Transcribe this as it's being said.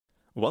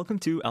Welcome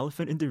to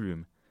Elephant in the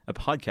Room, a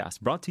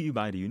podcast brought to you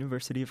by the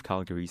University of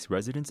Calgary's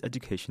Residence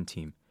Education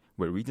Team,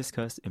 where we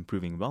discuss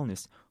improving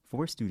wellness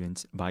for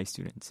students by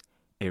students,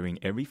 airing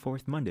every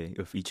fourth Monday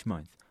of each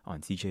month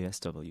on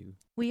CJSW.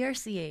 We are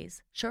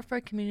CAs, short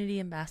for Community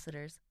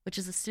Ambassadors, which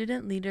is a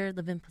student leader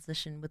live-in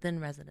position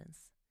within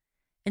residence.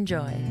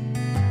 Enjoy.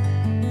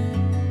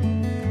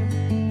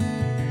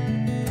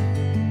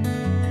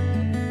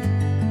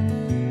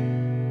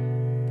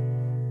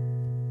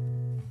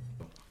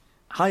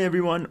 Hi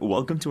everyone,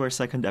 welcome to our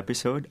second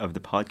episode of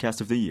the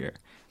podcast of the year.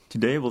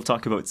 Today we'll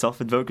talk about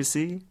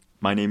self-advocacy.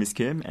 My name is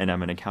Kim and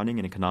I'm an accounting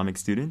and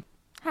economics student.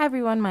 Hi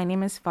everyone, my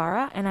name is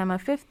Farah and I'm a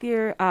fifth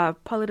year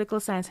political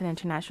science and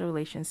international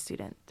relations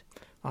student.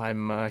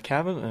 I'm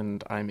Kevin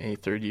and I'm a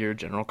third year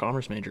general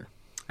commerce major.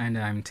 And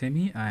I'm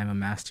Timmy. I'm a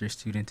master's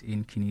student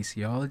in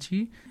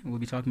kinesiology. We'll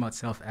be talking about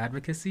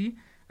self-advocacy.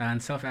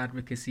 And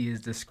self-advocacy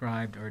is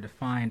described or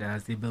defined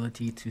as the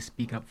ability to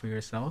speak up for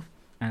yourself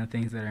and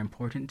things that are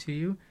important to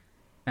you.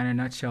 And in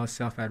a nutshell,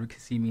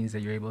 self-advocacy means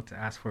that you're able to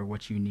ask for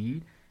what you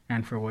need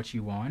and for what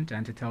you want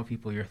and to tell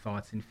people your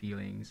thoughts and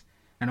feelings.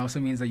 And also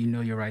means that you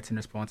know your rights and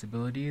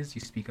responsibilities, you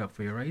speak up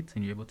for your rights,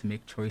 and you're able to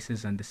make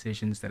choices and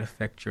decisions that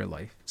affect your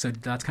life. So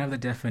that's kind of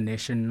the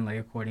definition, like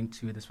according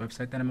to this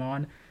website that I'm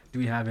on. Do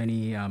we have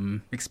any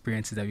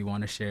experiences that we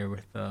want to share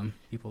with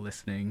people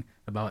listening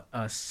about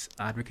us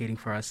advocating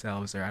for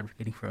ourselves or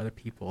advocating for other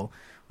people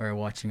or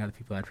watching other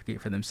people advocate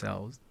for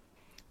themselves?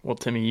 Well,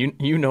 Timmy,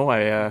 you know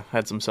I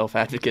had some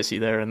self-advocacy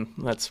there, and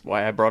that's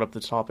why I brought up the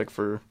topic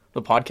for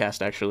the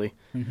podcast, actually.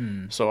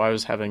 Mm-hmm. So I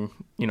was having,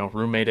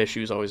 roommate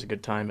issues, always a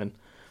good time, and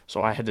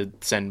so I had to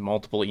send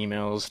multiple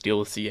emails, deal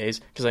with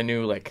CAs, because I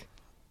knew,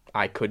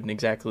 I couldn't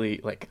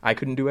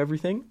do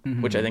everything,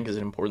 Mm-hmm. which I think is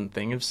an important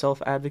thing of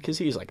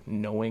self-advocacy, is,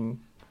 knowing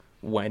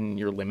when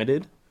you're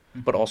limited,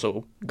 but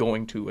also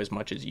going to as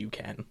much as you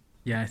can.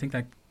 Yeah, I think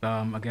that,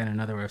 again,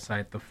 another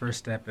website, the first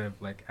step of,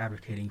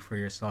 advocating for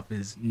yourself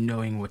is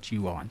knowing what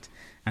you want.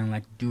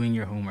 And, doing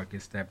your homework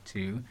is step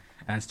 2.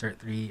 And step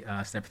 3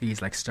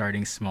 is,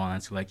 starting small.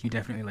 And so, you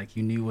definitely,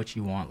 you knew what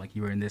you want.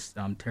 You were in this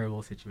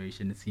terrible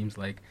situation, it seems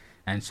like.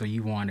 And so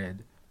you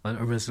wanted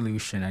a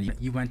resolution. And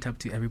you went up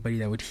to everybody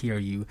that would hear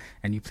you,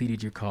 and you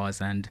pleaded your cause.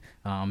 And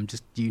do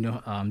you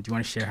want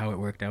to share how it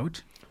worked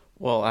out?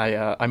 Well,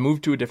 I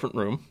moved to a different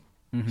room.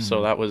 Mm-hmm.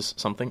 So that was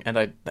something.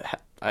 And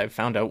I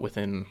found out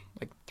within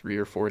 3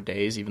 or 4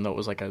 days, even though it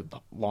was a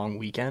long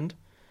weekend.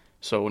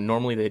 So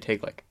normally they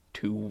take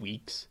 2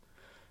 weeks.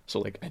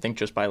 So I think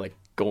just by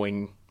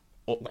going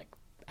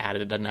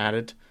added, that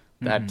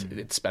Mm-hmm.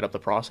 it sped up the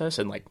process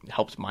and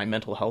helped my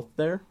mental health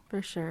there.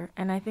 For sure.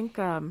 And I think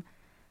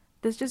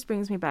this just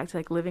brings me back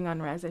to living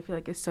on res. I feel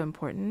like it's so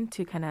important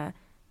to kind of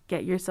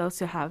get yourself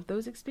to have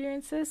those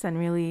experiences and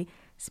really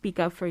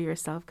speak up for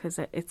yourself, because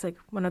it's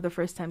one of the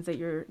first times that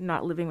you're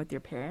not living with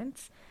your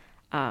parents.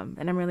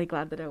 And I'm really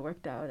glad that it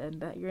worked out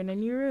and that you're in a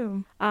new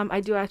room.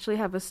 I do actually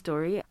have a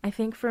story. I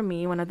think for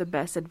me, one of the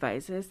best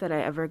advices that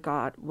I ever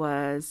got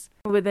was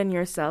within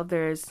yourself,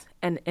 there's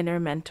an inner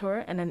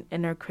mentor and an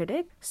inner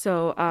critic.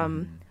 So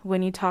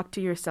when you talk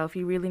to yourself,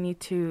 you really need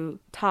to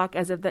talk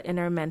as if the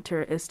inner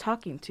mentor is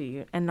talking to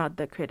you and not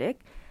the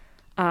critic.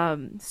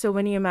 So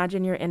when you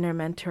imagine your inner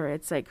mentor,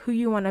 it's who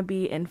you want to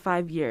be in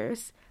 5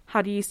 years.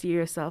 How do you see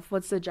yourself?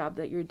 What's the job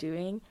that you're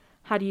doing?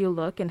 How do you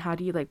look? And how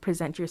do you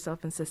present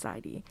yourself in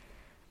society?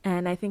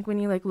 And I think when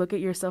you look at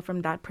yourself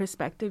from that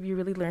perspective, you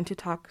really learn to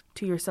talk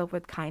to yourself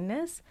with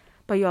kindness,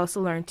 but you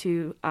also learn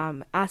to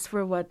ask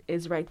for what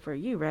is right for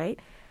you, right?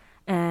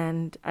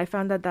 And I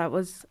found that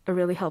was a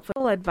really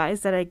helpful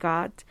advice that I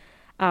got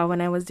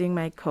when I was doing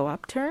my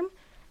co-op term,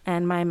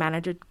 and my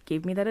manager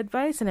gave me that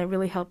advice, and it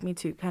really helped me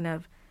to kind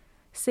of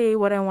say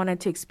what I wanted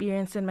to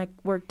experience in my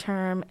work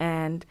term,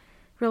 and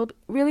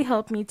really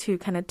helped me to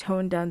kind of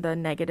tone down the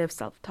negative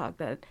self-talk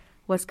that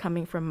was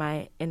coming from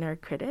my inner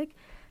critic.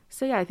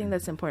 So yeah, I think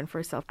that's important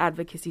for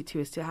self-advocacy too,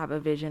 is to have a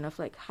vision of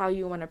how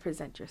you want to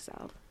present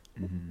yourself.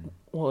 Mm-hmm.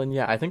 Well, and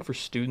yeah, I think for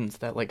students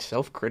that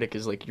self-critic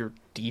is your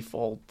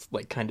default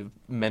kind of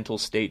mental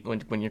state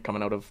when you're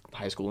coming out of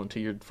high school into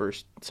your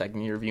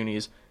second year of uni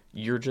is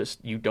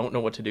you don't know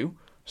what to do.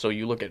 So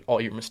you look at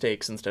all your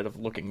mistakes instead of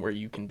looking where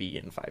you can be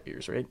in 5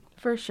 years, right?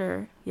 For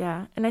sure,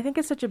 yeah. And I think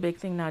it's such a big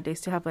thing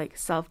nowadays to have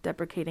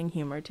self-deprecating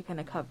humor to kind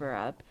of cover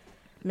up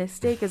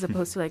mistake as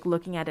opposed to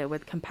looking at it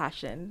with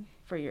compassion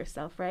for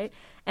yourself, right?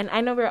 And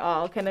I know we're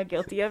all kind of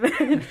guilty of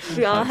it.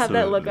 We all have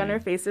that look on our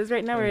faces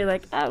right now where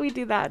you're we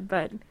do that.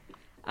 But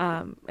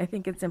I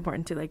think it's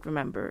important to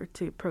remember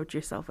to approach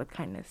yourself with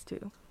kindness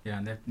too. Yeah,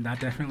 and that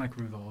definitely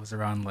revolves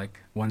around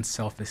one's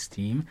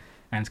self-esteem,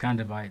 and it's kind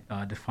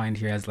of defined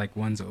here as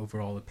one's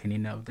overall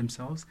opinion of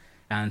themselves.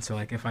 And so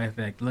if I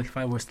if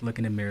I was to look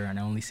in the mirror and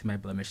I only see my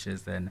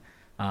blemishes, then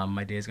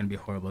my day is going to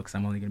be horrible because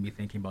I'm only going to be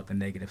thinking about the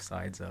negative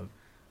sides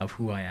of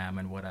who I am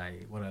and what I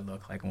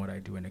look like and what I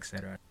do and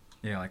etc.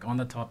 Yeah, on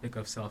the topic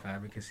of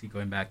self-advocacy,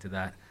 going back to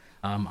that,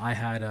 I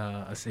had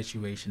a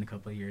situation a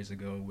couple of years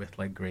ago with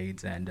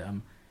grades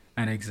and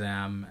an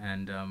exam,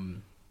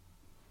 and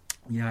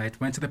Yeah, I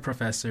went to the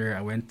professor,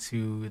 I went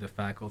to the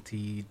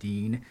faculty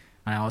dean,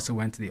 and I also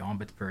went to the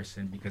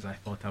ombudsperson because I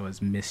felt I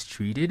was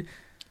mistreated.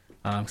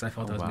 Because I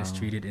felt I was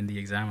mistreated in the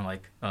exam.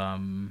 Like, I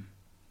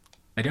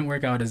didn't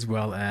work out as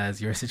well as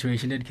your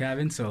situation did,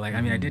 Kevin. So, like, I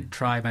mean, I did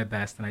try my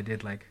best, and I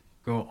did, like,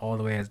 go all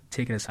the way,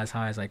 take it as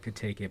high as I could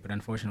take it. But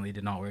unfortunately, it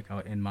did not work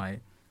out in my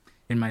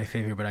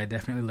favor. But I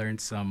definitely learned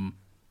some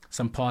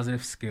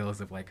positive skills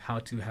of, like, how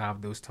to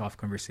have those tough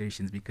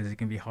conversations, because it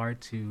can be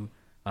hard to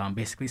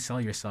basically sell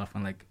yourself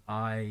on, like,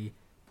 I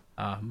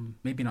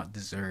maybe not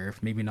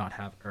deserve, maybe not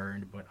have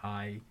earned, but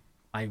I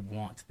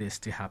want this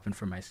to happen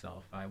for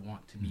myself. I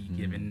want to be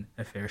given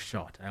a fair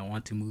shot. I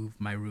want to move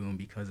my room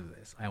because of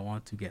this. I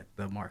want to get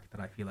the mark that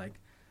I feel like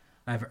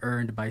I've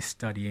earned by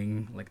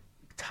studying, like,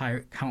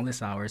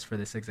 countless hours for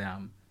this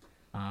exam.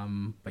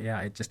 But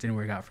yeah, it just didn't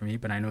work out for me.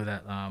 But I know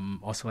that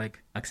also,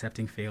 like,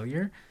 accepting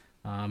failure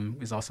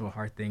is also a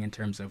hard thing in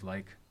terms of,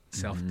 like,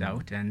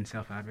 self-doubt and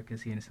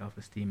self-advocacy and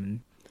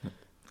self-esteem.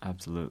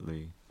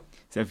 Absolutely.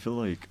 See, I feel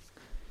like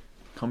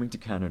coming to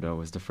Canada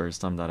was the first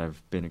time that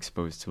I've been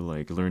exposed to,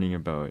 like, learning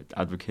about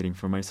advocating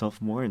for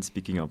myself more and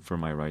speaking up for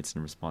my rights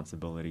and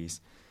responsibilities.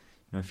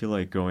 You know, I feel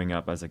like growing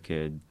up as a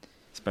kid,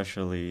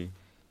 especially,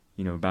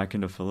 you know, back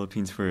in the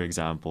Philippines, for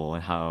example,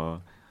 and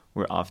how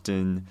we're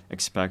often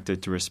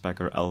expected to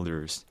respect our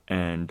elders.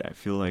 And I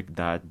feel like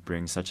that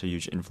brings such a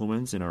huge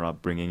influence in our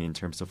upbringing in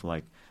terms of,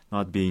 like,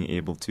 not being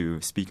able to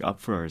speak up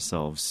for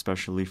ourselves,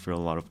 especially for a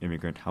lot of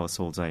immigrant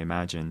households, I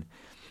imagine.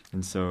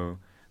 And so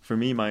for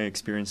me, my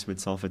experience with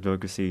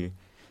self-advocacy,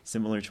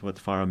 similar to what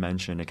Farah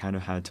mentioned, I kind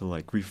of had to,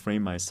 like,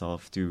 reframe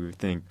myself to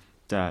think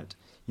that,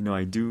 you know,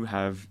 I do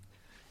have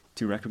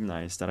to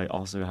recognize that I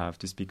also have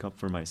to speak up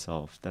for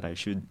myself, that I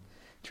should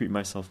treat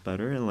myself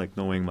better, and, like,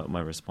 knowing what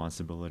my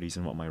responsibilities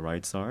and what my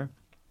rights are,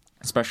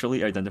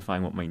 especially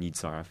identifying what my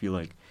needs are. I feel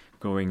like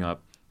growing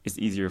up, it's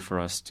easier for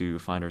us to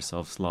find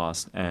ourselves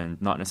lost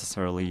and not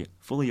necessarily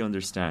fully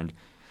understand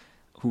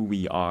who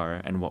we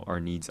are and what our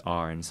needs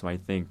are. And so I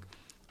think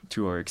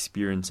to our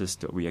experiences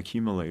that we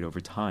accumulate over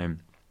time,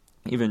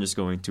 even just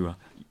going to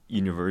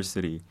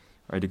university,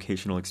 or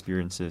educational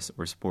experiences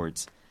or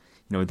sports,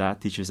 you know,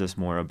 that teaches us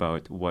more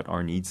about what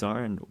our needs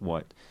are and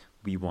what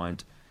we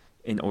want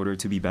in order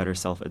to be better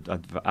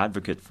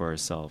self-advocate for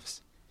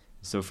ourselves.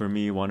 So for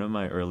me, one of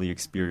my early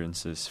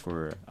experiences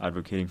for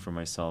advocating for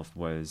myself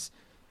was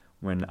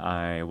when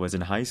I was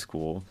in high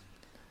school.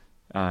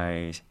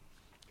 I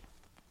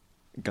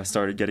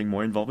started getting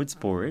more involved with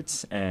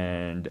sports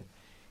and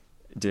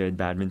did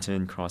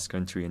badminton, cross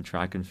country, and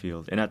track and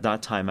field. And at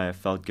that time, I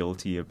felt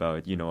guilty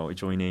about, you know,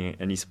 joining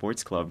any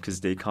sports club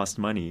because they cost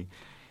money.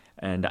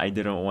 And I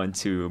didn't want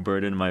to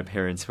burden my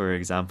parents, for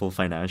example,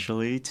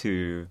 financially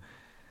to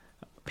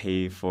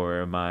pay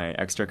for my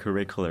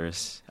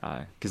extracurriculars,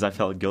 because I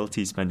felt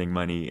guilty spending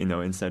money, you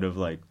know, instead of,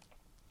 like,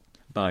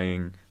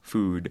 buying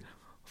food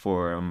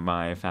for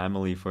my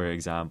family, for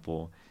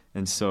example.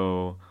 And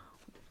so,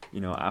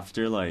 you know,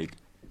 after, like,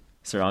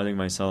 surrounding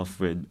myself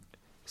with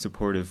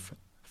supportive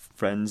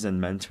friends and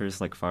mentors,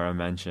 like Farah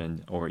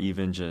mentioned, or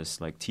even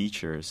just, like,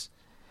 teachers,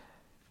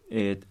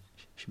 it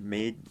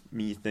made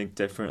me think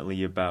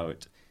differently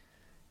about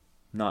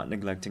not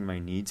neglecting my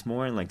needs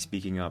more and, like,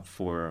 speaking up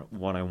for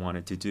what I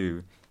wanted to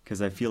do.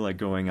 Because I feel like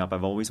growing up,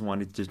 I've always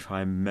wanted to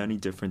try many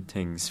different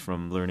things,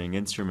 from learning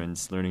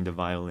instruments, learning the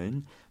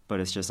violin, but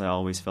it's just I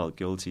always felt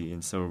guilty.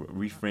 And so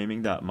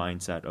reframing that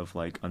mindset of,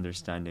 like,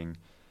 understanding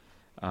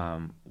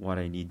what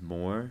I need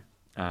more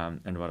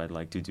and what I'd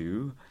like to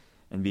do,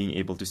 and being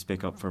able to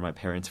speak up for my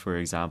parents, for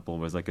example,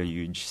 was, like, a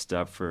huge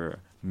step for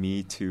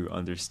me to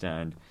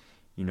understand,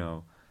 you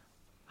know,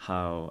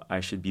 how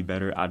I should be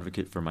better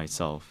advocate for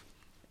myself,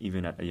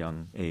 even at a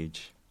young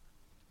age.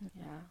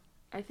 Yeah,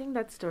 I think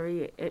that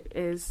story, it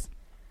is,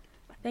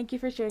 thank you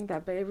for sharing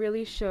that, but it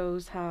really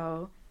shows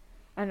how,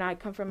 and I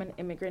come from an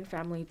immigrant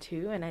family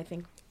too, and I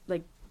think,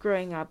 like,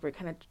 growing up, we're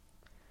kind of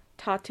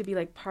taught to be,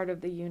 like, part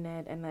of the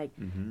unit and, like,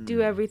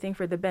 do everything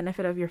for the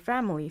benefit of your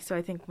family. So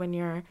I think when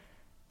you're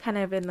kind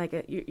of in,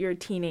 like, your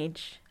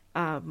teenage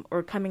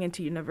or coming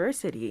into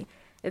university,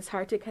 it's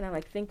hard to kind of,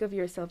 like, think of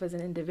yourself as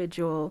an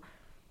individual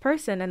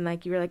person, and,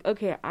 like, you're like,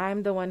 okay,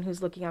 I'm the one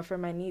who's looking out for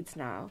my needs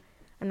now.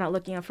 I'm not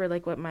looking out for,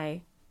 like, what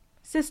my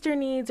sister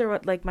needs or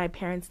what, like, my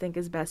parents think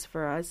is best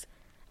for us.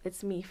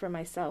 It's me for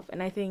myself.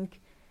 And I think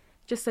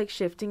just, like,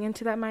 shifting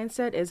into that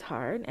mindset is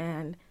hard.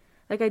 And,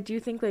 like, I do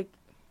think, like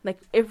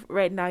if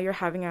right now you're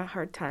having a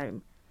hard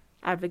time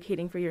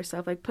advocating for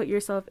yourself, like, put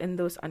yourself in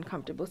those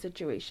uncomfortable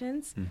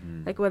situations,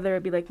 like, whether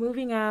it be, like,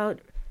 moving out,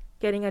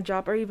 getting a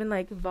job, or even,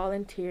 like,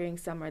 volunteering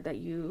somewhere that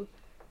you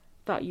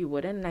thought you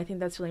wouldn't. And I think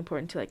that's really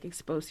important to, like,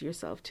 expose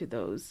yourself to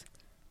those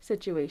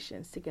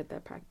situations to get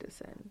that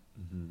practice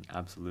in.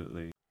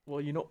 Absolutely. Well,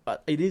 you know,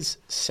 it is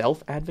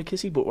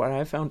self-advocacy, but what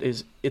I found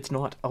is it's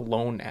not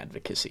alone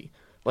advocacy.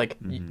 Like,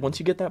 once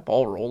you get that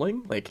ball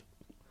rolling, like,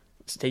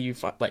 say you're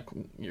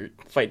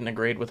fighting a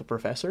grade with a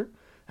professor,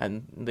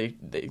 and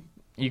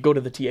you go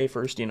to the TA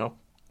first, you know,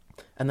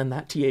 and then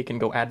that TA can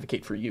go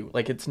advocate for you.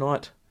 Like, it's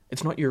not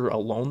it's not you're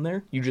alone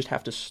there. You just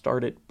have to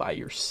start it by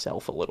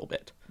yourself a little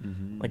bit.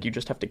 Mm-hmm. Like, you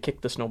just have to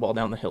kick the snowball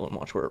down the hill and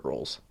watch where it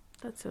rolls.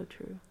 That's so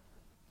true.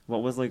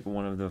 What was like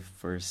one of the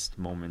first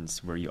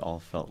moments where you all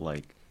felt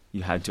like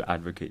you had to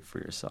advocate for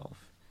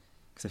yourself?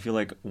 Because I feel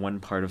like one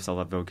part of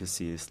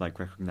self-advocacy is like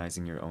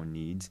recognizing your own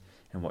needs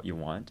and what you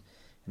want.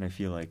 And I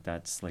feel like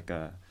that's like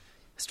a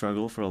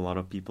struggle for a lot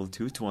of people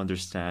too, to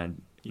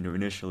understand,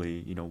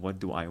 initially, what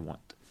do I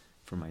want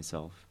for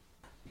myself?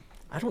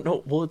 I don't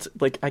know. Well, it's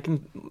like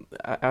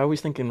I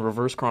always think in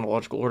reverse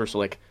chronological order. So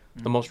like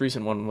the most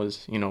recent one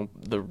was,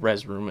 the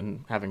res room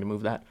and having to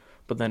move that.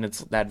 But then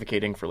it's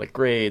advocating for like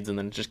grades, and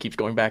then it just keeps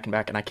going back and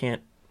back. And I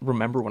can't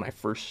remember when I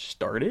first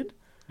started,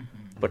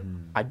 but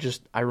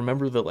I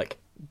remember the like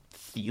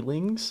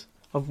feelings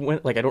of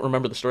when, like, I don't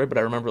remember the story, but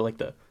I remember like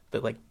the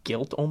like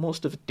guilt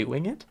almost of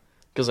doing it.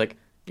 Because like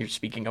you're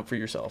speaking up for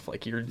yourself,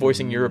 like you're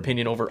voicing your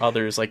opinion over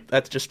others. Like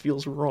that just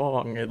feels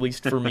wrong, at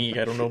least for me.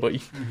 I don't know about you.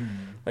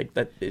 Like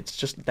that, it's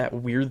just that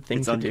weird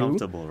thing to do. It's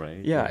uncomfortable,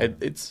 right? Yeah,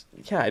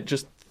 it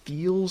just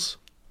feels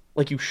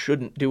like you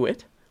shouldn't do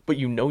it, but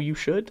you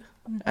should.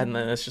 And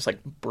then it's just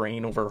like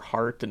brain over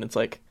heart, and it's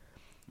like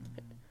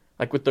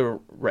with the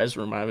res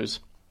room, I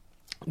was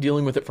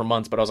dealing with it for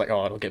months, but I was like,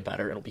 oh, it'll get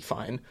better, it'll be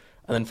fine.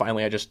 And then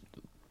finally I just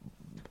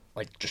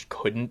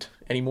couldn't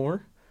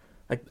anymore.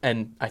 Like,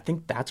 and I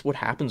think that's what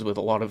happens with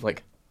a lot of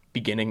like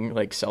beginning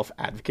like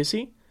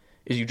self-advocacy,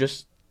 is you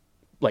just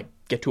like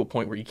get to a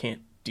point where you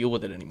can't deal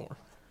with it anymore.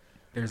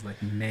 There's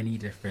like many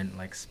different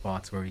like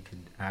spots where we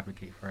can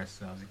advocate for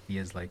ourselves. It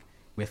is like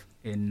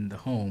within the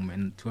home,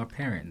 and to our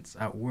parents,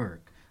 at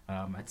work,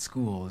 at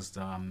schools,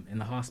 in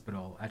the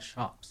hospital, at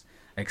shops,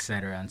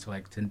 etc. And so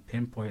like to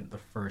pinpoint the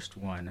first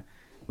one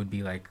would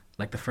be like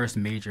the first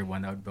major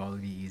one. That would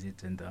probably be easy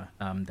to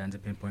then to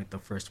pinpoint the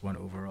first one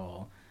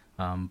overall.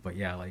 But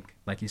yeah,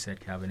 like you said,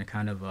 Kevin, it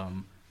kind of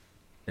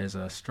there's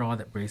a straw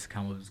that breaks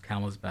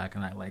camel's back,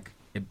 and that like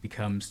it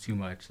becomes too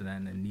much, and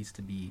then it needs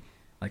to be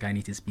like I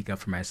need to speak up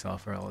for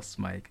myself, or else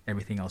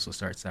everything else will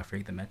start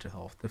suffering. The mental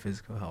health, the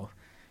physical health,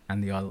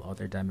 and the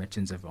other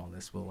dimensions of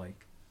wellness will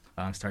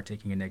start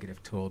taking a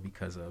negative toll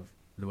because of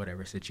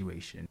whatever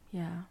situation.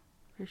 Yeah,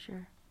 for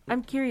sure.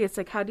 I'm curious,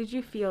 like, how did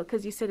you feel?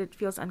 Because you said it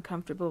feels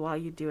uncomfortable while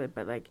you do it,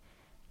 but like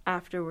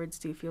afterwards,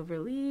 do you feel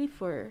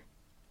relief or?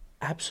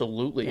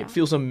 Absolutely. Yeah. It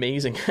feels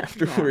amazing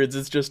afterwards. Yeah.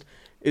 It's just,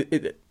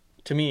 it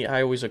to me,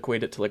 I always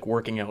equate it to like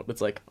working out.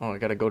 It's like, oh, I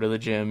got to go to the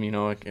gym,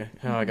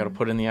 I got to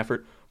put in the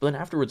effort. But then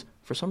afterwards,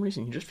 for some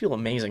reason, you just feel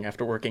amazing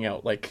after working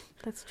out. Like,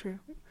 that's true.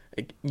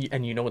 And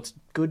it's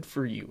good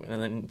for you.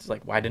 And then it's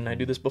like, why didn't I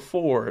do this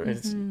before?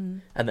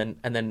 And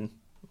then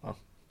well,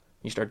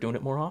 you start doing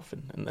it more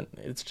often. And then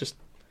it's just,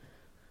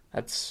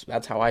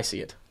 that's how I see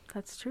it.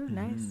 That's true.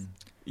 Nice.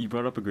 You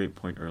brought up a great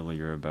point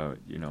earlier about,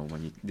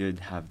 when you did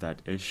have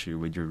that issue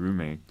with your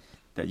roommate,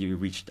 that you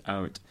reached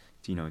out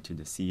to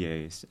the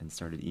CAs and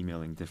started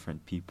emailing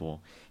different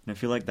people. And I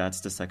feel like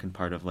that's the second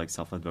part of like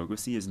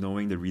self-advocacy, is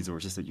knowing the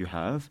resources that you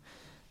have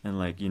and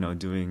like,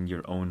 doing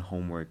your own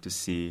homework to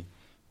see,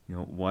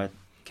 what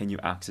can you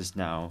access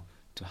now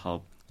to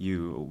help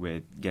you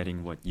with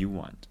getting what you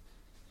want.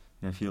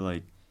 And I feel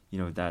like,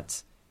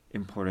 that's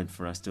important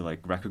for us to like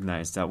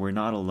recognize that we're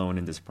not alone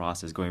in this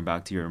process. Going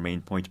back to your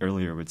main point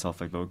earlier with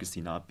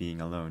self-advocacy not being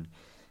alone,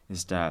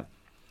 is that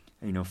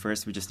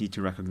first we just need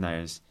to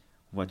recognize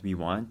what we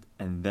want,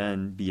 and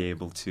then be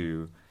able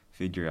to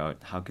figure out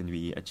how can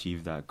we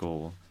achieve that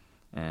goal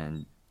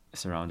and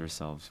surround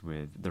ourselves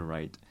with the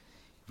right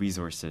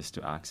resources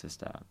to access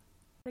that.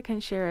 I can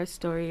share a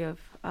story of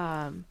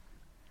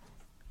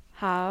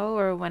how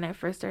or when I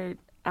first started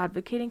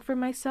advocating for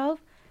myself.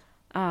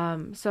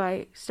 So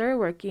I started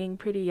working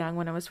pretty young.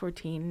 When I was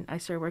 14, I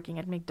started working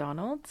at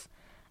McDonald's.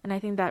 And I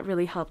think that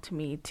really helped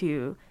me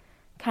to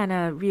kind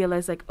of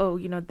realize like, oh,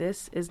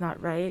 this is not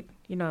right.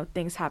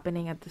 Things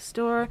happening at the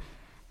store.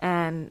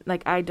 And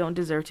like, I don't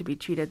deserve to be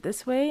treated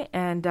this way.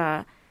 And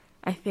I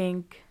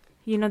think,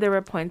 there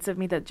were points of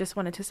me that just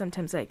wanted to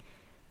sometimes like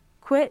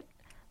quit.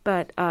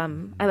 But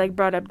I like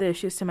brought up the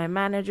issues to my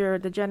manager,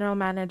 the general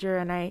manager,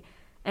 and I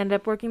ended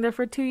up working there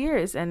for 2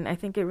 years. And I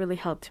think it really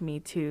helped me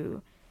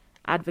to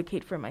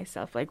advocate for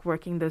myself, like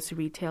working those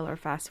retail or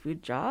fast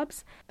food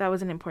jobs. That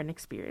was an important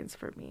experience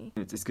for me.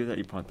 It's good that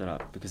you brought that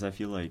up, because I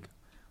feel like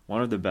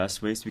one of the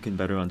best ways we can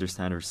better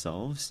understand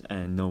ourselves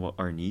and know what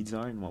our needs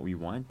are and what we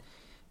want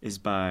is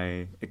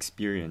by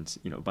experience,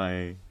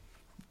 by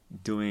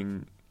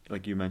doing,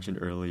 like you mentioned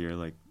earlier,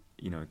 like,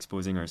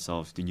 exposing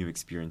ourselves to new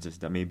experiences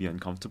that may be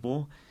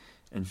uncomfortable,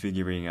 and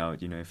figuring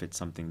out, if it's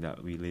something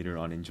that we later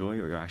on enjoy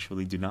or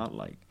actually do not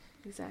like.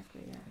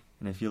 Exactly, yeah.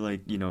 And I feel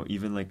like,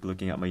 even like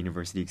looking at my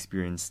university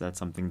experience, that's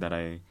something that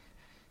I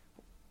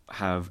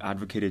have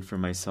advocated for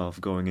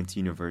myself going into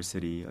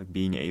university, like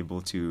being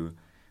able to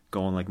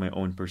go on like my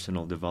own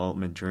personal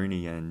development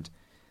journey and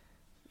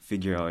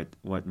figure out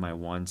what my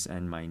wants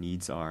and my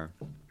needs are.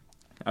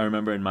 I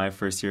remember in my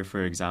first year,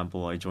 for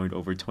example, I joined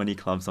over 20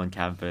 clubs on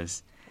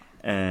campus,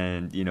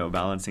 and,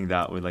 balancing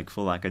that with like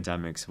full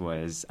academics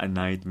was a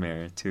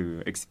nightmare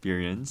to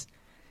experience,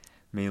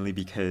 mainly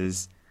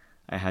because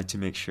I had to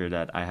make sure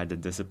that I had the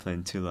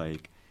discipline to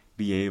like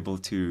be able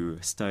to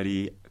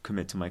study,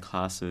 commit to my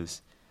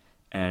classes,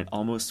 and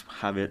almost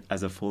have it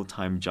as a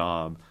full-time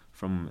job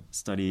from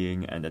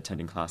studying and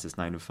attending classes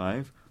 9 to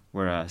 5,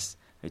 whereas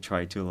I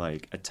tried to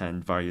like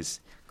attend various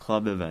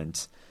club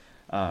events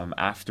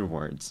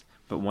afterwards.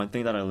 But one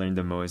thing that I learned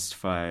the most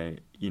by,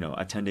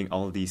 attending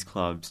all of these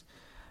clubs,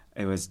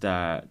 it was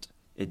that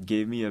it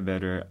gave me a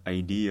better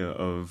idea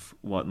of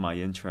what my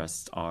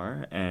interests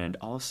are, and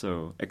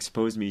also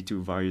exposed me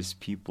to various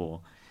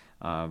people,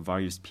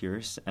 various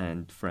peers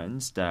and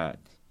friends that,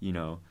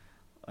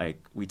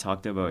 like we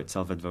talked about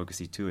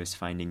self-advocacy too, is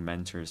finding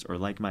mentors or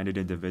like-minded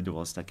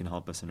individuals that can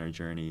help us in our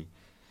journey.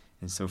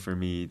 And so for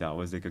me, that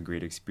was like a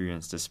great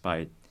experience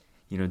despite,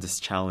 this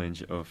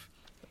challenge of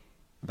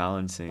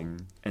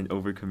balancing and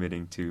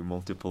overcommitting to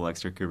multiple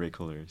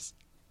extracurriculars.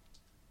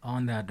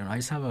 On that note, I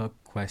just have a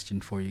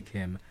question for you,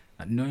 Kim.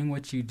 Knowing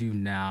what you do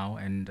now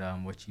and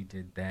what you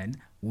did then,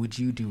 would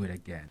you do it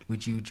again?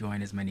 Would you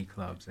join as many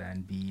clubs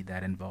and be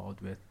that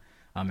involved with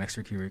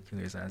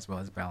extracurriculars as well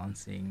as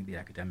balancing the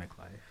academic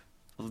life?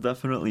 Well,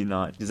 definitely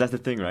not. Because that's the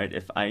thing, right?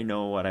 If I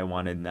know what I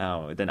wanted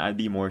now, then I'd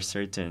be more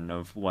certain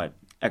of what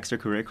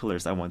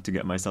extracurriculars I want to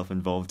get myself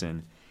involved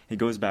in. It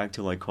goes back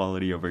to like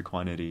quality over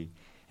quantity.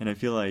 And I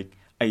feel like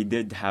I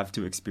did have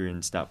to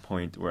experience that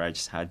point where I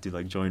just had to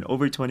like join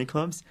over 20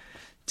 clubs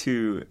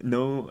to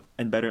know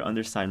and better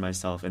understand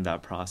myself in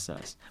that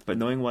process. But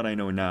knowing what I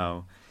know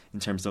now in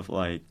terms of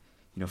like,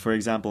 for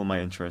example, my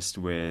interest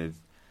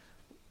with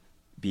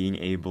being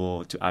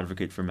able to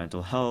advocate for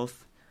mental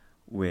health,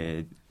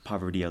 with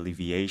poverty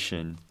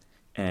alleviation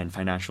and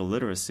financial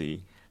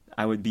literacy,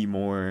 I would be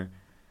more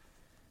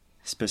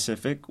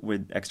specific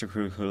with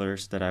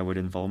extracurriculars that I would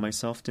involve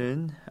myself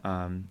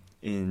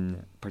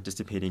in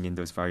participating in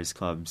those various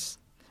clubs.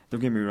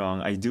 Don't get me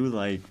wrong, I do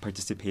like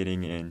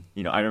participating in,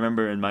 I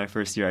remember in my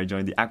first year I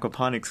joined the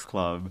aquaponics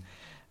club,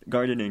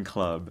 gardening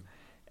club,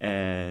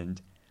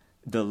 and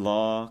the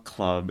law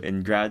club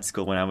in grad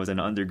school when I was an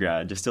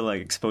undergrad, just to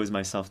like expose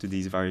myself to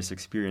these various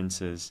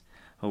experiences.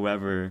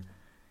 However,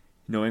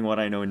 knowing what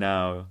I know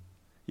now,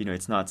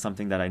 it's not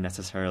something that I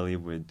necessarily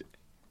would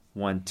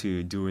want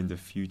to do in the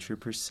future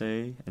per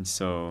se. And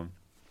so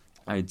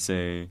I'd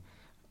say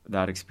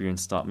that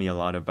experience taught me a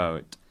lot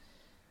about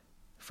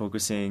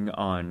focusing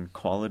on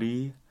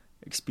quality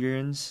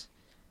experience,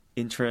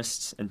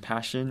 interests, and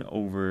passion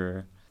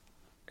over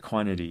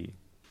quantity.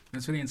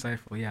 That's really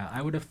insightful. Yeah,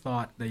 I would have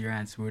thought that your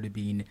answer would have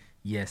been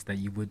yes, that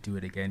you would do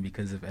it again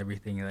because of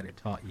everything that it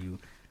taught you.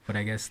 But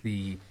I guess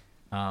the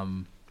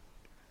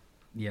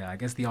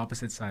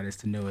opposite side is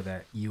to know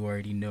that you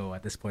already know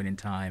at this point in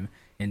time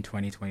in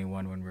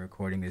 2021 when we're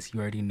recording this, you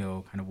already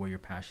know kind of where your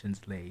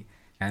passions lay.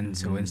 And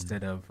so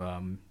instead of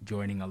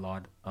joining a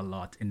lot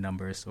in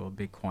numbers, so a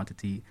big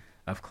quantity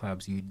of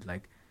clubs, you'd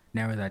like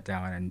narrow that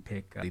down and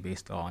pick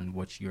based on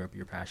what your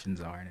passions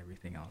are and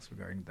everything else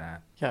regarding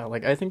that. Yeah,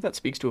 like I think that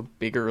speaks to a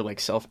bigger like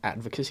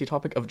self-advocacy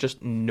topic of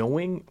just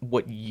knowing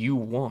what you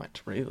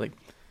want, right? Like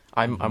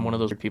I'm one of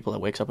those people that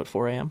wakes up at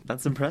 4 a.m.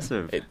 That's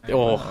impressive.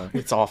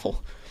 It's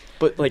awful.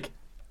 But like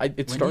when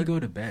do you go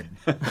to bed?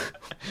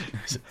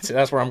 So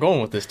that's where I'm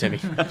going with this, Timmy.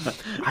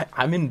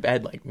 I'm in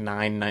bed like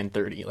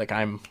 9:30. Like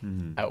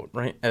I'm out,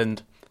 right?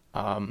 And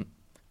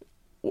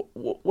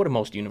what do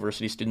most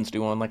university students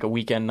do on like a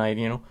weekend night?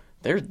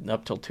 They're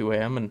up till 2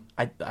 a.m. and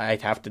I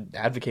have to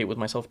advocate with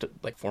myself to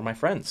like for my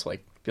friends,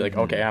 like be like,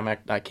 okay,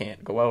 I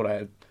can't go out.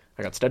 I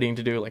got studying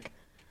to do. Like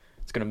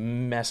it's gonna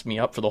mess me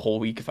up for the whole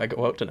week if I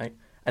go out tonight.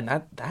 And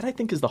that I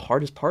think is the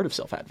hardest part of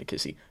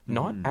self-advocacy.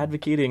 Not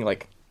advocating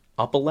like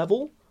up a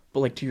level, but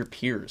like to your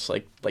peers,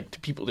 like to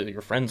people that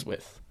you're friends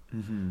with.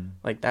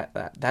 Like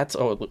that's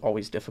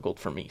always difficult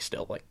for me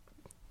still. Like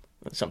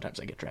sometimes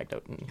I get dragged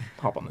out and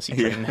hop on the C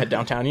train and head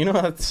downtown.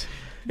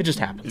 It just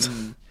happens.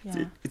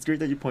 Yeah. It's great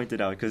that you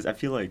pointed out, because I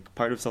feel like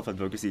part of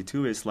self-advocacy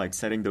too is like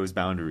setting those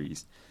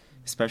boundaries,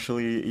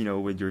 especially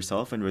with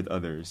yourself and with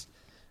others,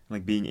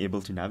 like being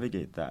able to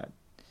navigate that.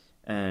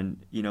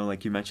 And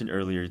like you mentioned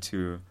earlier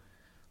too,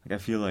 like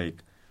I feel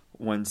like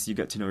once you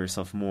get to know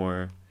yourself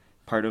more,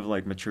 part of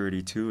like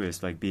maturity too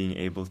is like being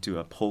able to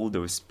uphold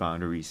those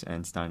boundaries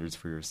and standards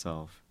for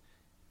yourself.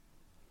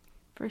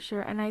 For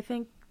sure. And I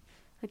think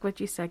like what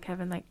you said,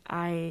 Kevin, like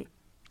I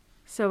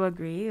so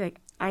agree.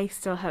 Like I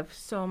still have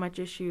so much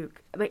issue.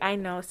 Like I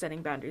know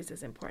setting boundaries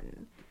is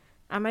important.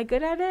 Am I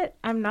good at it?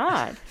 I'm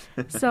not.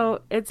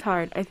 So it's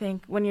hard. I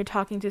think when you're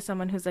talking to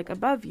someone who's like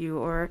above you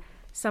or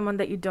someone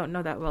that you don't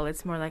know that well,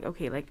 it's more like,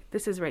 okay, like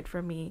this is right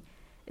for me.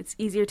 It's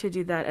easier to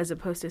do that as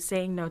opposed to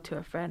saying no to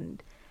a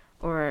friend,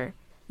 or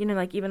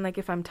like even like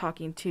if I'm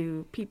talking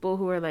to people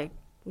who are like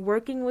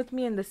working with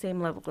me in the same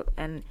level,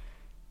 and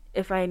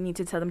if I need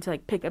to tell them to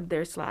like pick up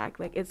their slack,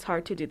 like it's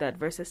hard to do that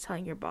versus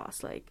telling your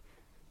boss like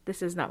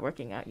this is not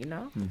working out,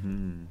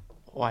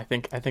 Well, I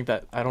think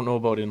that I don't know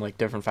about in like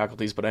different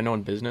faculties, but I know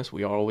in business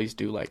we always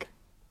do like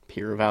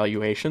peer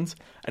evaluations,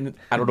 and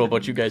I don't know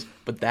about you guys,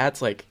 but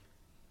that's like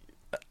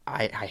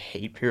I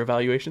hate peer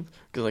evaluations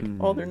because like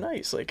oh they're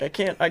nice, like I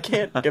can't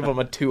give them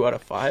a 2 out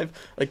of 5,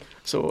 like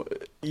so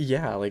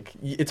yeah, like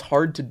it's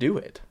hard to do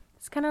it.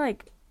 It's kind of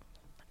like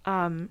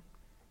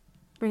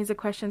brings a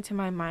question to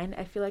my mind.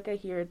 I feel like I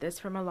hear this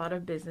from a lot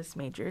of business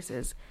majors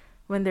is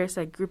when there's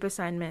like group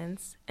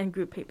assignments and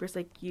group papers,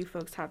 like you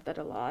folks have that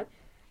a lot,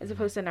 as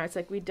opposed to in arts,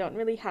 like we don't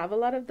really have a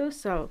lot of those.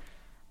 So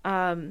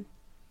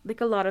like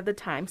a lot of the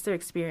times their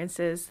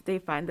experiences, they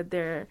find that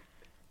they're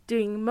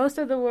doing most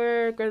of the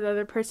work or the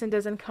other person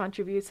doesn't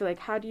contribute. So like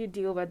how do you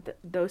deal with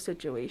those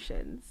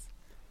situations?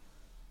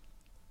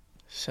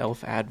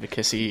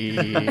 Self-advocacy.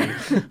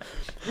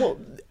 Well,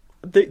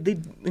 they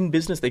in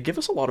business they give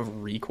us a lot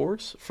of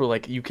recourse for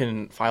like you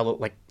can file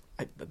like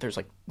there's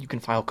like you can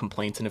file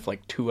complaints, and if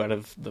like 2 out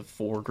of the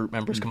 4 group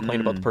members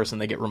complain about the person,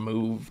 they get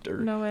removed or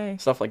No way.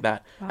 stuff like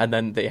that. Wow. And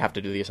then they have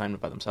to do the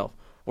assignment by themselves.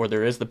 Or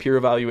there is the peer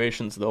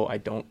evaluations, though I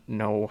don't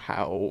know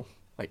how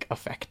like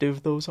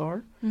effective those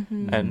are.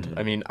 And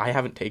I mean, I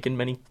haven't taken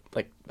many,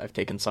 like I've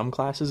taken some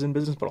classes in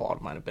business, but a lot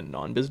of mine have been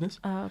non-business.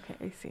 Oh, okay,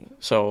 I see.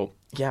 So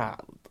yeah,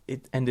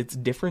 it's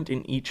different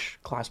in each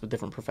class with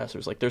different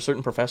professors. Like there's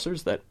certain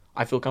professors that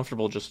I feel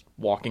comfortable just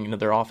walking into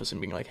their office and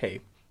being like,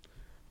 hey,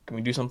 can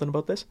we do something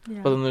about this?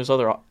 Yeah. But then there's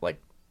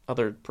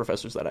other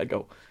professors that I'd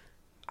go,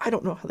 I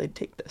don't know how they'd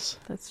take this.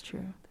 That's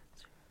true.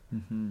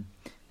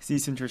 See,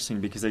 it's interesting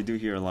because I do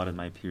hear a lot of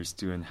my peers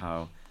too, and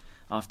how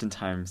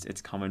oftentimes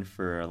it's common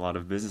for a lot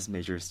of business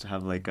majors to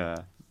have like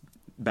a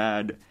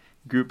bad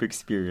group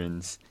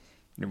experience,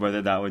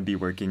 whether that would be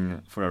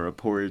working for a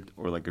report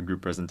or like a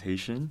group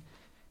presentation,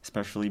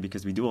 especially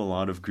because we do a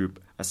lot of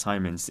group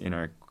assignments in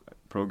our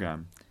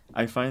program.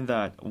 I find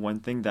that one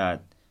thing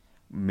that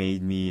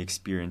made me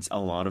experience a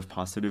lot of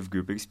positive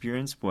group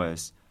experience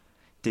was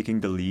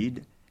taking the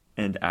lead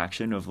and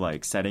action of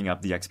like setting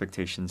up the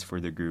expectations for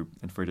the group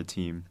and for the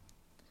team.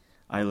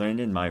 I learned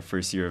in my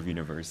first year of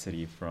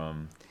university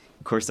from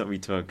a course that we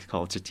took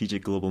called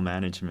Strategic Global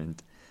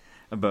Management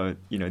about,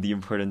 the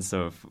importance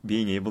of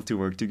being able to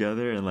work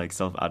together and like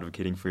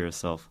self-advocating for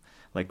yourself,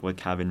 like what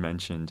Kevin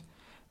mentioned.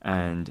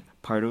 And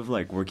part of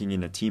like working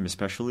in a team,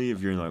 especially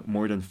if you're like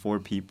more than 4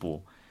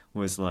 people,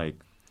 was like,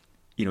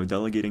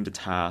 delegating the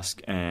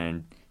task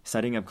and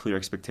setting up clear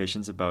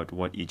expectations about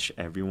what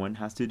everyone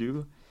has to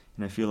do.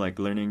 And I feel like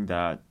learning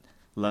that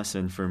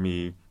lesson for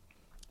me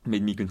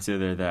made me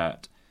consider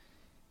that,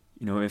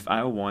 if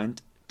I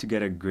want to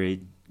get a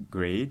great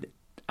grade,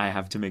 I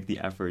have to make the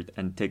effort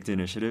and take the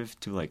initiative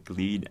to like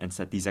lead and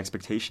set these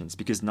expectations,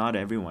 because not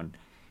everyone,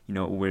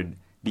 would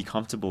be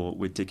comfortable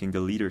with taking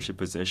the leadership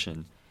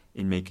position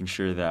in making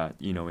sure that,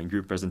 in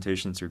group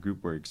presentations or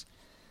group works,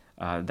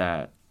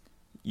 that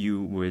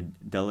you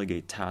would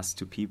delegate tasks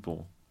to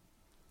people.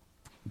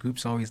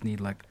 Groups always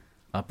need like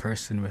a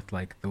person with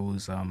like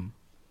those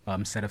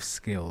set of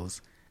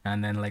skills,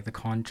 and then like the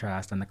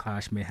contrast and the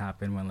clash may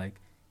happen when like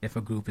if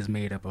a group is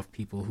made up of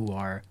people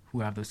who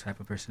have those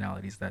type of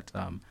personalities that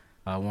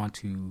want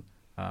to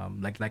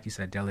like you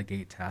said,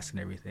 delegate tasks and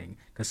everything,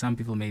 because some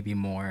people may be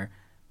more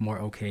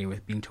okay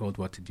with being told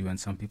what to do, and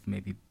some people may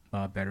be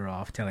better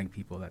off telling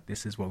people that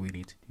this is what we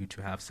need to do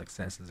to have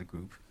success as a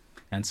group.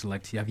 And so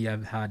like have you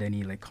ever had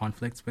any like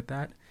conflicts with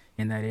that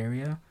in that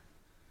area,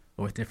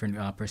 or with different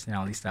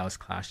personality styles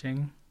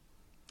clashing?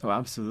 Oh,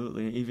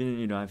 absolutely.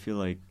 Even, I feel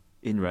like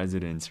in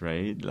residence,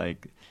 right?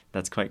 Like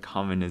that's quite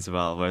common as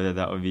well, whether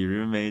that would be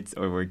roommates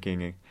or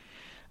working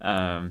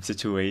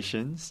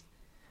situations.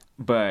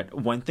 But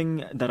one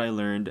thing that I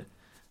learned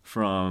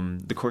from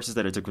the courses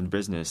that I took in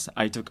business,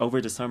 I took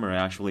over the summer, I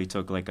actually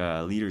took like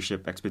a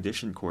leadership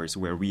expedition course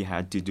where we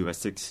had to do a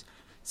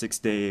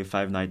 6-day,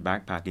 5-night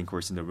backpacking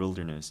course in the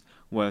wilderness,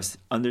 was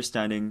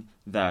understanding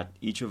that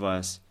each of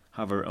us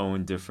have our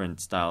own different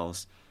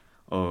styles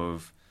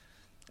of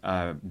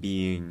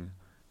being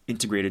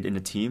integrated in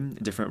a team,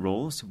 different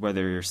roles,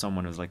 whether you're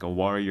someone who's like a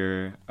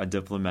warrior, a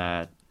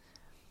diplomat,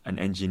 an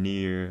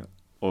engineer,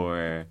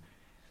 or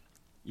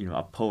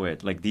a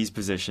poet. Like these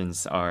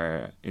positions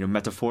are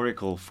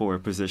metaphorical for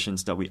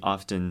positions that we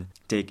often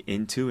take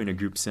into in a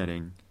group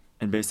setting.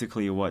 And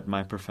basically what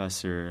my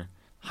professor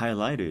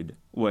highlighted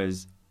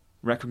was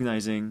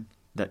recognizing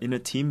that in a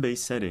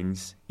team-based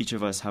settings, each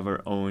of us have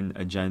our own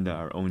agenda,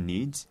 our own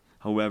needs.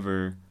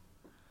 However,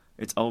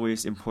 it's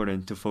always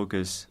important to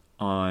focus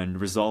on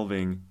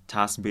resolving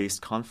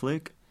task-based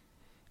conflict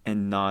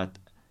and not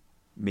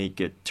make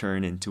it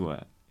turn into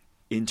a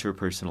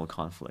interpersonal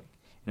conflict.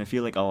 And I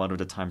feel like a lot of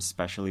the time,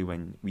 especially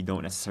when we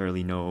don't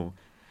necessarily know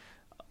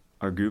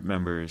our group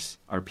members,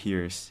 our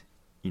peers,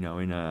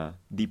 in a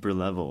deeper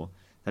level,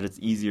 that it's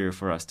easier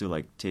for us to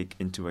like take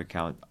into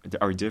account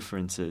our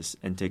differences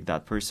and take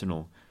that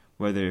personal,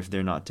 whether if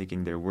they're not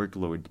taking their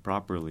workload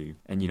properly.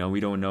 And, we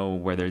don't know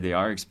whether they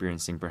are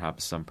experiencing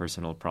perhaps some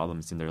personal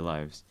problems in their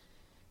lives.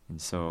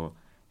 And so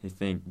I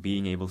think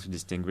being able to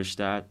distinguish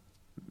that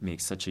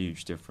makes such a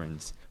huge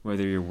difference,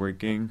 whether you're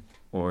working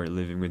or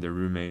living with a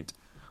roommate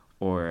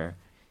or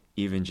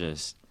even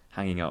just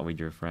hanging out with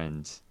your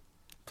friends,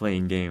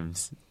 playing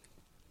games.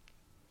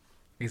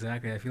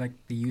 Exactly. I feel like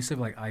the use of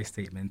like I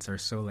statements are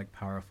so like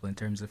powerful in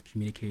terms of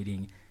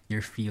communicating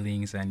your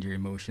feelings and your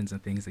emotions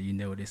and things that you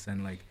notice,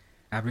 and like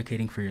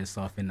advocating for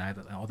yourself in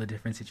all the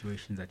different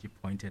situations that you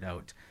pointed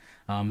out.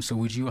 So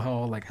would you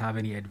all like have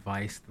any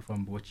advice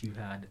from what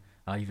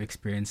you've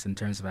experienced in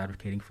terms of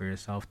advocating for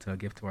yourself to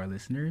give to our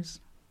listeners?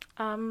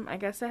 I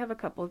guess I have a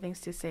couple of things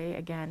to say.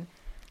 Again,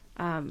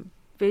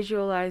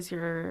 visualize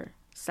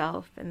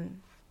yourself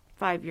in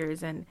 5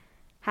 years and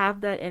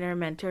have that inner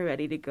mentor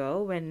ready to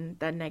go when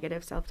that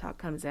negative self-talk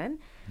comes in.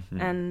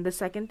 Mm-hmm. And the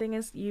second thing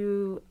is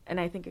and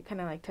I think it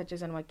kind of like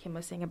touches on what Kim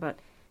was saying about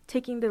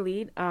taking the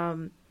lead.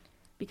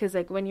 Because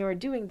like when you're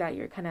doing that,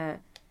 you're kind of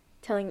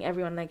telling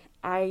everyone like,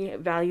 I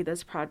value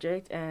this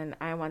project and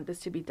I want this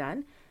to be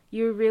done.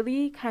 You're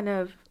really kind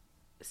of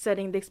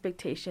setting the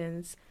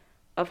expectations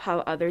of how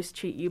others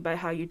treat you by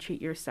how you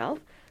treat yourself.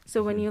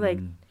 So when you like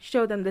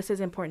show them this is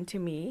important to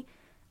me,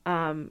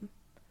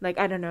 like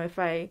I don't know,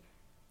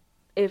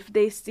 if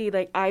they see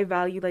like I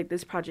value like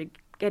this project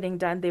getting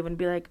done, they wouldn't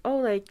be like, oh,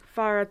 like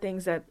Farah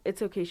thinks that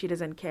it's okay, she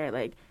doesn't care,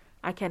 like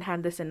I can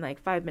hand this in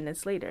like 5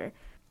 minutes later.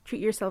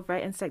 Treat yourself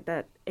right and set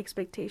that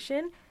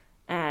expectation.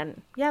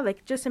 And yeah,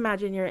 like just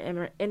imagine your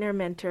inner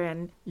mentor.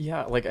 And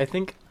yeah, like I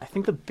think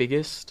the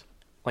biggest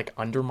like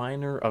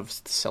underminer of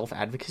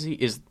self-advocacy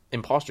is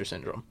imposter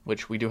syndrome,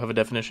 which we do have a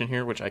definition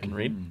here, which I can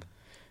read.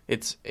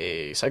 It's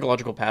a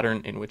psychological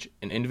pattern in which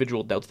an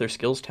individual doubts their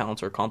skills,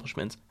 talents, or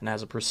accomplishments and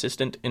has a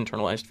persistent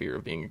internalized fear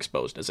of being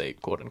exposed as a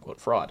quote-unquote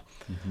fraud,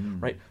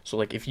 right? So,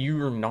 like, if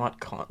you're not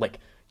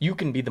you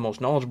can be the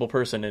most knowledgeable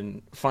person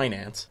in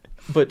finance,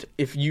 but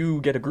if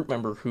you get a group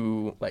member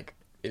who, like,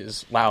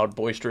 is loud,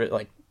 boisterous,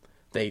 like,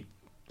 they,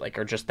 like,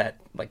 are just that,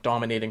 like,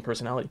 dominating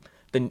personality,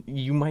 then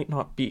you might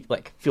not be,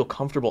 like, feel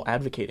comfortable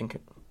advocating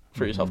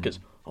for yourself because,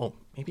 oh,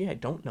 maybe I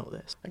don't know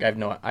this. Like,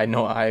 I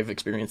know I've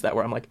experienced that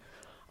where I'm like,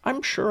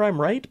 I'm sure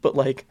I'm right, but,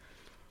 like,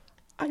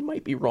 I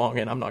might be wrong,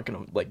 and I'm not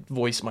going to, like,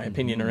 voice my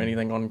opinion or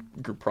anything on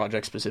group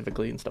projects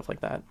specifically and stuff like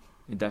that.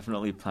 It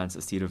definitely plants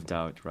a seed of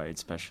doubt, right?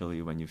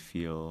 Especially when you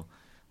feel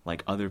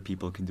like other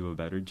people can do a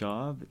better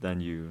job than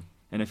you.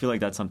 And I feel like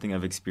that's something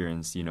I've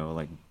experienced, you know,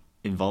 like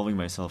involving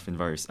myself in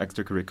various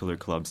extracurricular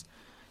clubs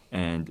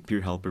and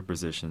peer helper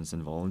positions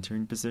and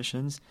volunteering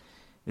positions,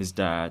 is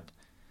that,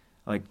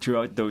 like,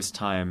 throughout those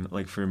time,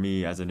 like, for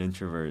me as an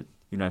introvert,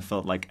 you know, I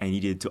felt like I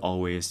needed to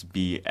always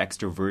be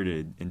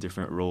extroverted in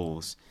different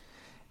roles.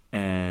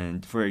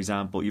 And for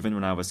example, even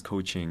when I was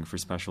coaching for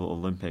Special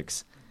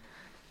Olympics,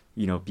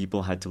 you know,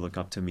 people had to look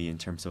up to me in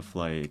terms of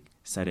like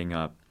setting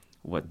up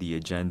what the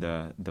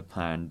agenda, the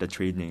plan, the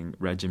training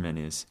regimen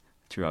is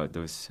throughout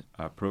those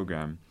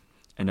program.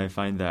 And I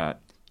find that,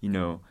 you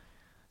know,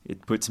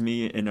 it puts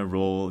me in a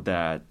role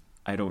that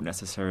I don't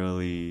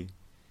necessarily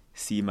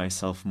see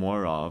myself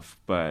more of,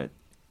 but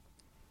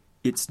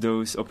it's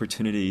those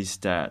opportunities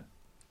that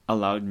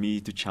allowed me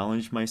to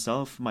challenge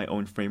myself, my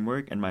own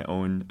framework, and my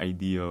own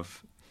idea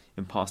of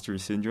imposter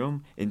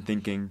syndrome, in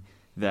thinking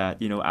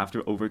that, you know,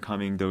 after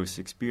overcoming those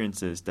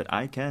experiences, that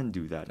I can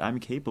do that. I'm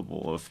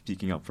capable of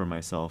speaking up for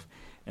myself,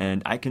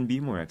 and I can be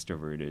more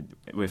extroverted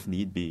if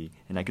need be,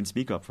 and I can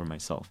speak up for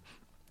myself.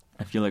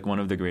 I feel like one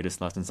of the greatest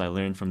lessons I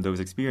learned from those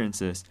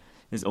experiences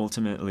is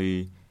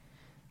ultimately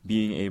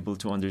being able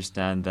to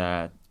understand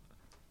that,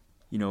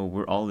 you know,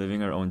 we're all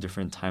living our own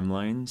different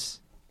timelines,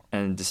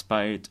 and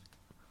despite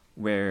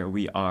where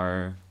we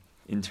are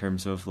in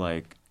terms of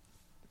like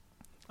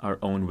our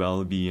own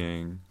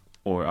well-being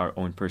or our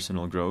own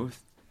personal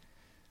growth,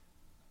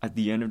 at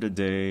the end of the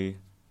day,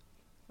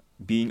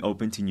 being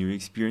open to new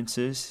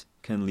experiences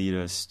can lead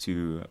us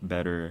to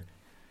better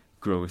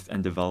growth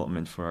and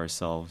development for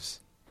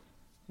ourselves.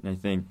 And I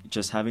think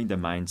just having the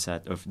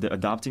mindset of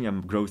adopting a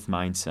growth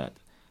mindset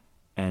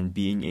and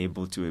being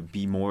able to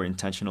be more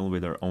intentional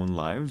with our own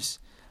lives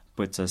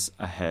puts us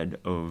ahead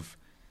of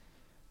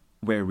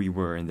where we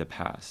were in the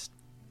past.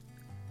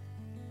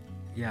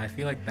 Yeah, I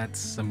feel like that's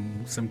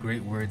some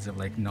great words of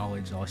like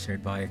knowledge all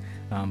shared by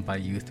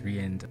you three,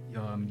 and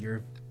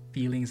your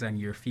feelings and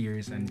your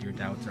fears and your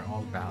doubts are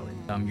all valid.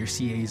 Your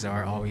CAs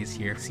are always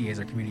here. CAs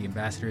are community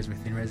ambassadors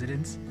within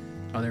residence.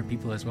 Other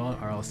people as well,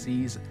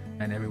 RLCs,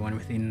 and everyone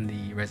within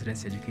the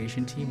residence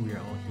education team. We are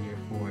all here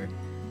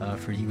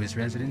for you as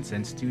residents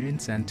and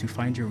students, and to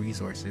find your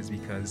resources,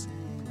 because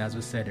as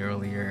was said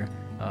earlier,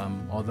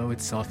 although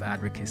it's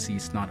self-advocacy,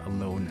 it's not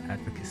alone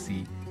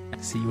advocacy.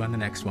 See you on the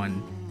next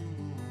one.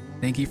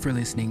 Thank you for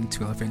listening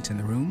to Elephant in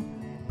the Room,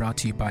 brought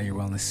to you by your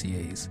wellness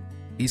CAs.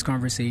 These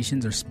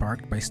conversations are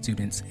sparked by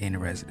students in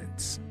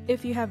residence.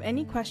 If you have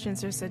any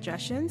questions or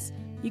suggestions,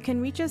 you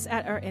can reach us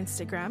at our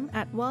Instagram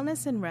at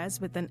wellnessinres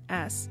with an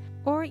S,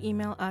 or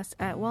email us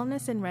at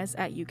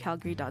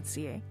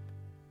wellnessinres@ucalgary.ca.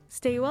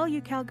 Stay well,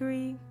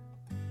 UCalgary!